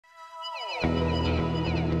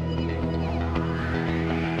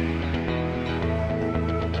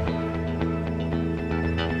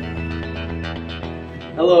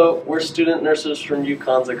Hello, we're student nurses from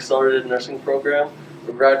UCONN's Accelerated Nursing Program.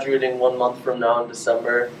 We're graduating 1 month from now in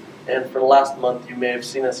December, and for the last month you may have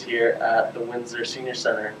seen us here at the Windsor Senior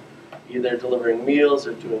Center, either delivering meals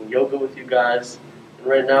or doing yoga with you guys. And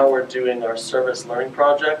right now we're doing our service learning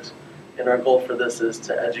project, and our goal for this is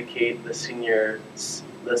to educate the senior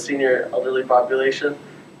elderly population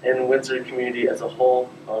and Windsor community as a whole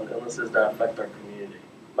on illnesses that affect our community.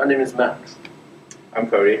 My name is Max. I'm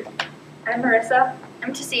Cody. I'm Marissa.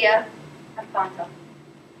 I'm Tasia. I'm Fanta.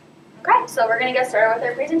 Okay, so we're going to get started with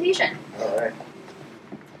our presentation. All right.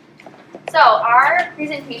 So our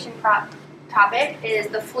presentation topic is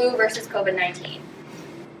the flu versus COVID-19.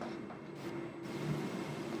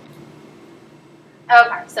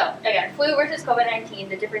 Okay, so again, flu versus COVID-19,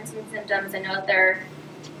 the difference in symptoms. I know that they're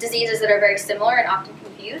diseases that are very similar and often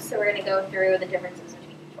confused, so we're going to go through the differences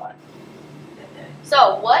between each one.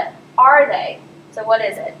 So what are they? So what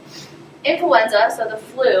is it? Influenza, so the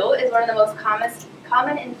flu, is one of the most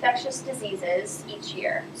common infectious diseases each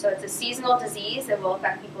year. So it's a seasonal disease that will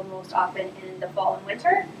affect people most often in the fall and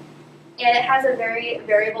winter. And it has a very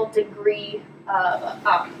variable degree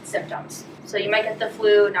of symptoms. So you might get the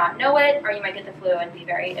flu, not know it, or you might get the flu and be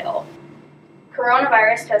very ill.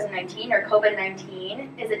 Coronavirus 2019, or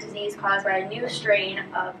COVID-19, is a disease caused by a new strain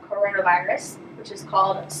of coronavirus, which is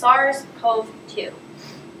called SARS-CoV-2.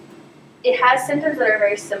 It has symptoms that are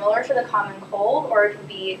very similar to the common cold, or it can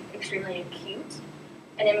be extremely acute,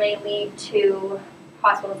 and it may lead to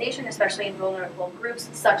hospitalization, especially in vulnerable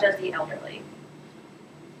groups such as the elderly.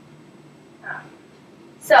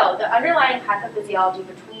 So the underlying pathophysiology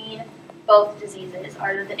between both diseases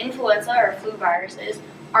are that the influenza or flu viruses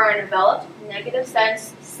are enveloped, negative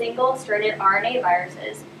sense, single-stranded RNA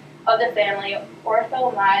viruses of the family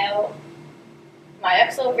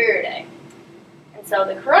Orthomyxoviridae. And so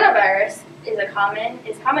the coronavirus is common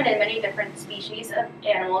in many different species of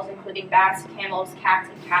animals, including bats, camels, cats,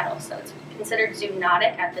 and cattle. So it's considered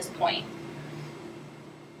zoonotic at this point.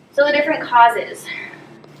 So the different causes.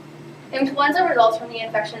 Influenza results from the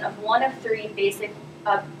infection of one of three basic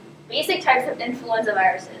types of influenza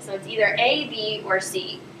viruses. So it's either A, B, or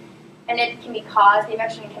C. And the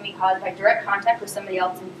infection can be caused by direct contact with somebody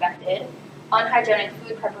else infected, unhygienic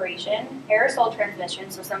food preparation, aerosol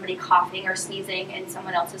transmission, so somebody coughing or sneezing in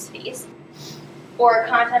someone else's face, or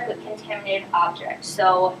contact with contaminated objects.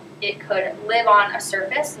 So it could live on a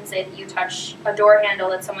surface, and say that you touch a door handle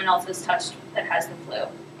that someone else has touched that has the flu.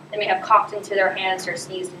 They may have coughed into their hands or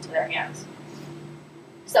sneezed into their hands.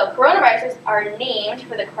 So coronaviruses are named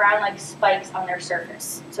for the crown-like spikes on their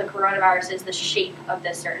surface. So coronavirus is the shape of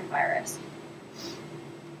this certain virus.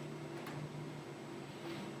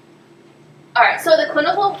 All right, so the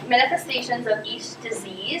clinical manifestations of each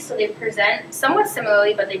disease, so they present somewhat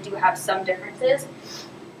similarly, but they do have some differences.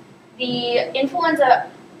 The influenza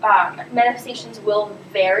manifestations will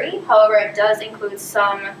vary. However, it does include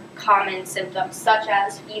some common symptoms, such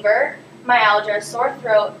as fever, myalgia, sore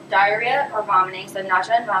throat, diarrhea or vomiting, so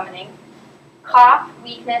nausea and vomiting, cough,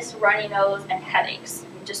 weakness, runny nose, and headaches.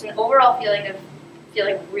 Just an overall feeling of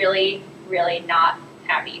feeling really, really not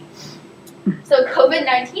happy. So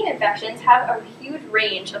COVID-19 infections have a huge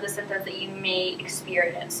range of the symptoms that you may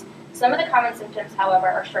experience. Some of the common symptoms, however,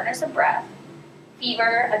 are shortness of breath,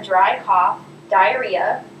 fever, a dry cough,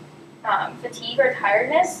 diarrhea, fatigue or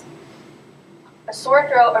tiredness, a sore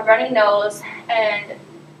throat, a runny nose, and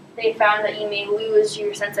they found that you may lose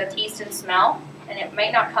your sense of taste and smell, and it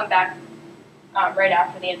might not come back right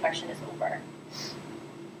after the infection is over.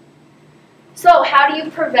 So how do you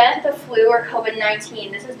prevent the flu or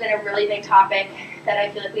COVID-19? This has been a really big topic that I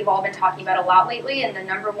feel like we've all been talking about a lot lately, and the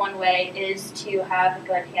number one way is to have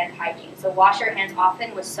good hand hygiene. So wash your hands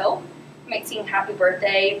often with soap. You might sing happy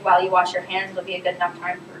birthday while you wash your hands. It'll be a good enough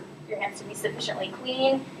time for your hands to be sufficiently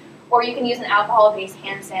clean, or you can use an alcohol-based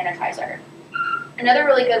hand sanitizer. Another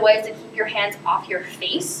really good way is to keep your hands off your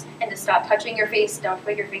face and to stop touching your face. Don't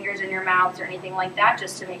put your fingers in your mouths or anything like that,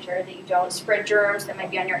 just to make sure that you don't spread germs that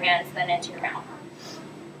might be on your hands then into your mouth.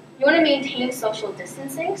 You want to maintain social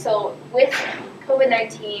distancing. So with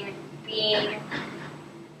COVID-19 being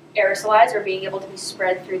aerosolized or being able to be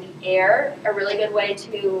spread through the air, a really good way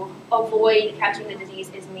to avoid catching the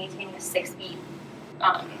disease is maintaining a 6 feet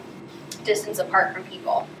distance apart from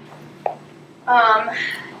people.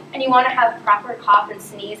 And you want to have proper cough and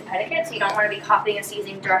sneeze etiquette, so you don't want to be coughing and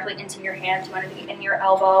sneezing directly into your hands. You want to be in your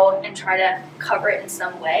elbow and try to cover it in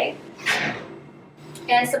some way.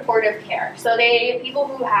 And supportive care. So people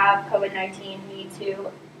who have COVID-19 need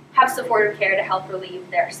to have supportive care to help relieve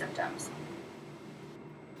their symptoms.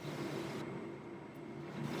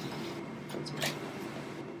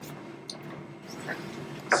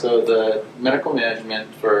 So the medical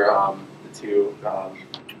management for the two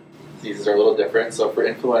diseases are a little different. So for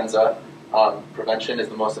influenza, prevention is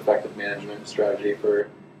the most effective management strategy for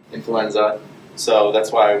influenza. So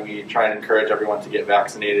that's why we try and encourage everyone to get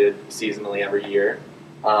vaccinated seasonally every year.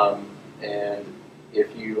 And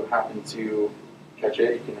if you happen to catch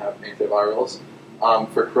it, you can have antivirals.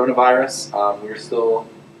 For coronavirus, we're still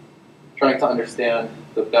trying to understand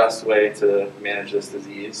the best way to manage this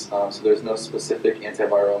disease. So there's no specific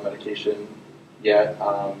antiviral medication yet,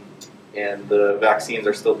 and the vaccines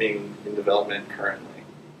are still being in development currently.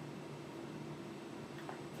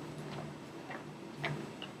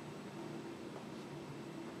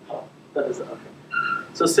 That is okay.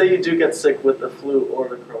 So say you do get sick with the flu or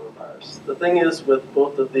the coronavirus. The thing is with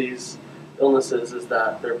both of these illnesses is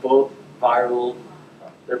that they're both viral.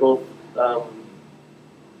 They're both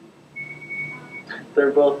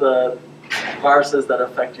viruses that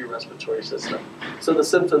affect your respiratory system. So the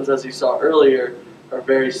symptoms, as you saw earlier, are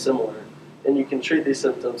very similar, and you can treat these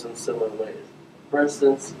symptoms in similar ways. For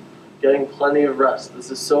instance, getting plenty of rest.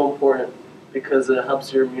 This is so important because it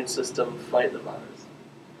helps your immune system fight the virus.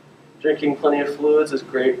 Drinking plenty of fluids is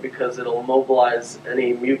great because it'll mobilize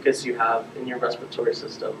any mucus you have in your respiratory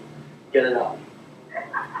system. Get it out.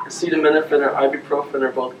 Acetaminophen or ibuprofen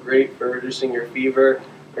are both great for reducing your fever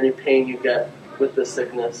or any pain you get with this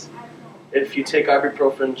sickness. If you take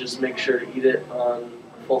ibuprofen, just make sure to eat it on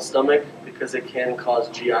a full stomach because it can cause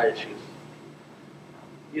GI issues.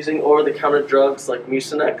 Using over-the-counter drugs like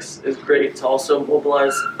Mucinex is great to also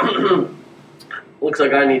mobilize. Looks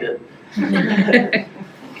like I need it.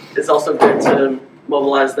 It's also good to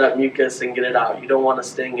mobilize that mucus and get it out. You don't want it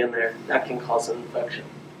staying in there. That can cause an infection.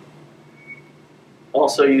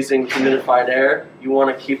 Also using humidified air, you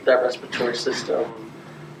want to keep that respiratory system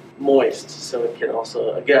moist so it can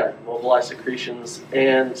also, again, mobilize secretions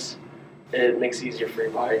and it makes it easier for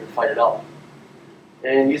your body to fight it off.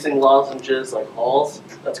 And using lozenges like Halls,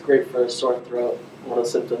 that's great for a sore throat, one of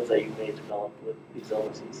the symptoms that you may develop with these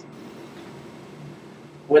illnesses.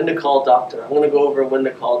 When to call a doctor. I'm going to go over when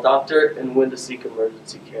to call a doctor and when to seek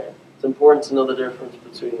emergency care. It's important to know the difference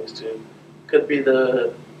between these two. Could be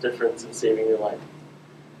the difference in saving your life.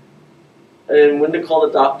 And when to call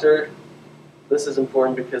the doctor, this is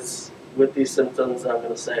important because with these symptoms I'm going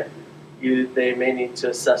to say, they may need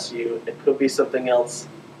to assess you. It could be something else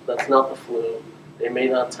that's not the flu. They may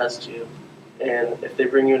not test you. And if they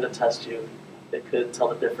bring you in to test you, they could tell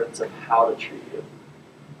the difference of how to treat you.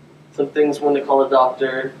 Some things when to call a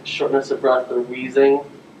doctor: shortness of breath or wheezing.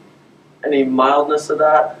 Any mildness of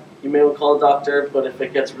that, you may want to call a doctor, but if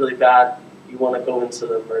it gets really bad, you want to go into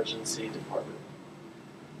the emergency department.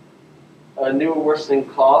 A new or worsening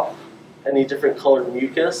cough, any different colored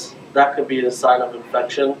mucus, that could be a sign of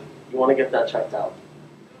infection. You want to get that checked out.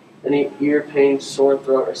 Any ear pain, sore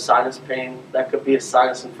throat, or sinus pain, that could be a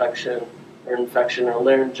sinus infection or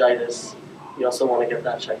laryngitis. You also want to get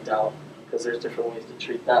that checked out because there's different ways to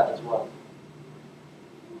treat that as well.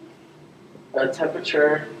 A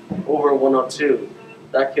temperature over 102,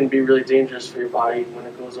 that can be really dangerous for your body when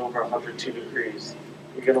it goes over 102 degrees.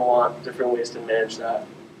 You're going to want different ways to manage that,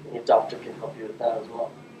 and your doctor can help you with that as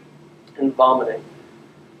well. And vomiting.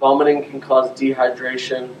 Vomiting can cause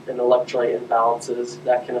dehydration and electrolyte imbalances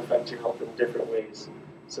that can affect your health in different ways.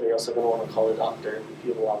 So you're also going to want to call the doctor if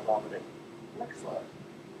you have a lot of vomiting. Next slide.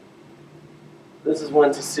 This is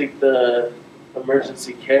when to seek the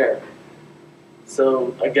emergency care.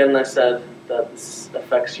 So again, I said that this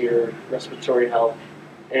affects your respiratory health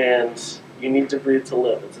and you need to breathe to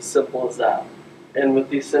live. It's as simple as that. And with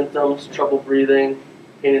these symptoms, trouble breathing,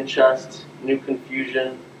 pain in chest, new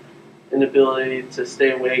confusion, inability to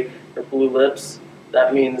stay awake, or blue lips,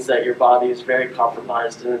 that means that your body is very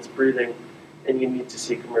compromised in its breathing and you need to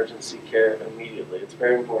seek emergency care immediately. It's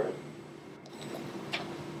very important.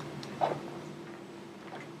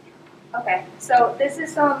 Okay, so this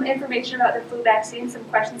is some information about the flu vaccine, some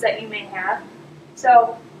questions that you may have.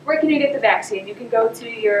 So where can you get the vaccine? You can go to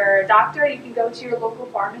your doctor, you can go to your local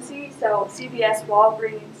pharmacy, so CVS,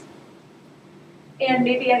 Walgreens, and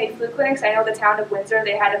maybe any flu clinics. I know the town of Windsor,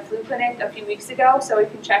 they had a flu clinic a few weeks ago, so you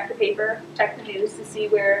can check the paper, check the news to see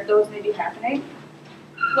where those may be happening.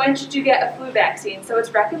 When should you get a flu vaccine? So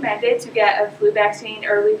it's recommended to get a flu vaccine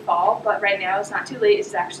early fall, but right now it's not too late.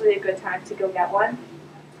 It's actually a good time to go get one.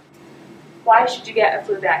 Why should you get a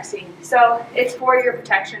flu vaccine? So it's for your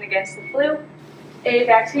protection against the flu. A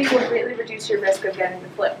vaccine will greatly reduce your risk of getting the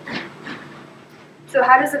flu. So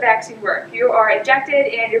how does the vaccine work? You are injected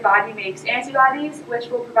and your body makes antibodies which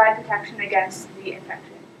will provide protection against the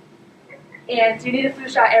infection. And you need a flu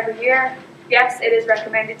shot every year. yes, it is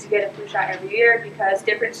recommended to get a flu shot every year because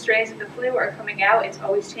different strains of the flu are coming out. It's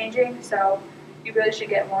always changing, so you really should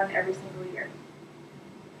get one every single year.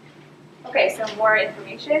 Okay, some more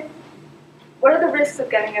information. What are the risks of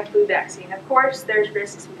getting a flu vaccine? Of course, there's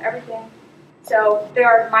risks with everything. So there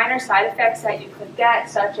are minor side effects that you could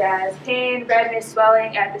get, such as pain, redness,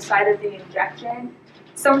 swelling at the site of the injection.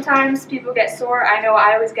 Sometimes people get sore. I know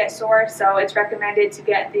I always get sore, so it's recommended to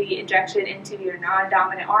get the injection into your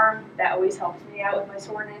non-dominant arm. That always helps me out with my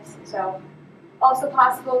soreness. So also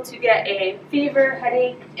possible to get a fever,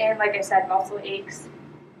 headache, and like I said, muscle aches.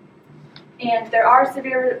 And there are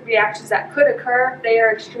severe reactions that could occur. They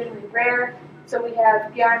are extremely rare. So we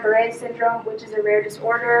have Guillain-Barré syndrome, which is a rare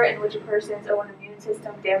disorder in which a person's own immune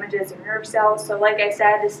system damages their nerve cells. So like I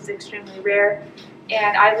said, this is extremely rare.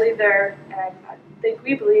 And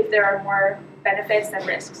we believe there are more benefits than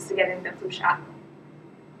risks to getting the flu shot.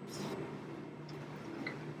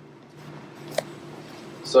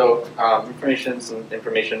 So some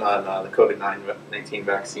information on the COVID-19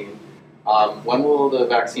 vaccine. When will the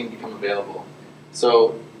vaccine become available?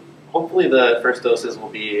 So hopefully the first doses will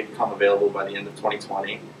become available by the end of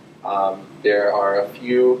 2020. There are a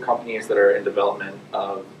few companies that are in development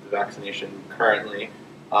of the vaccination currently.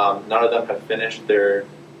 None of them have finished their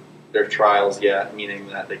trials yet, meaning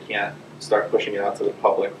that they can't start pushing it out to the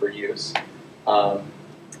public for use.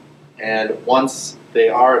 And once they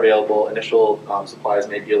are available, initial supplies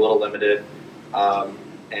may be a little limited,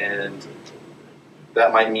 and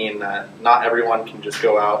that might mean that not everyone can just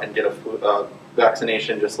go out and get a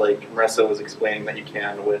vaccination, just like Marissa was explaining that you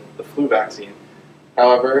can with the flu vaccine.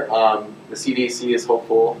 However, the CDC is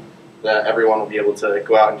hopeful that everyone will be able to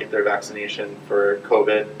go out and get their vaccination for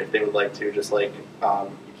COVID if they would like to, just like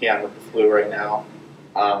you can with the flu right now.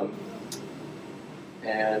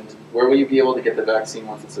 And where will you be able to get the vaccine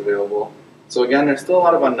once it's available? So again, there's still a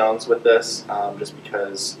lot of unknowns with this, just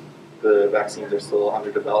because the vaccines are still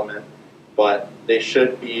under development, but they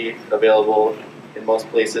should be available in most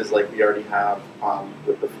places like we already have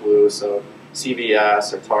with the flu. So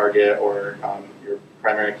CVS or Target or your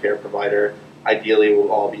primary care provider ideally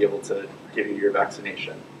will all be able to give you your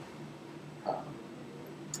vaccination.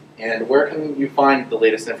 And where can you find the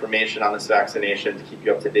latest information on this vaccination to keep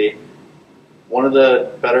you up to date? One of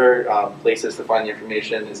the better places to find the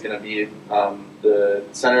information is going to be the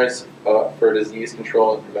Centers for Disease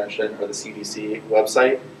Control and Prevention, or the CDC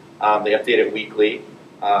website. They update it weekly.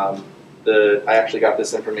 I actually got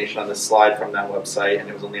this information on this slide from that website, and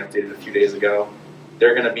it was only updated a few days ago.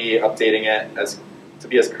 They're going to be updating it to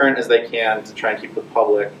be as current as they can to try and keep the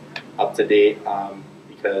public up to date,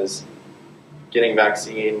 because getting a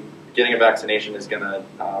vaccination is going to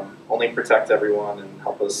only protect everyone and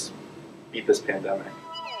help us beat this pandemic.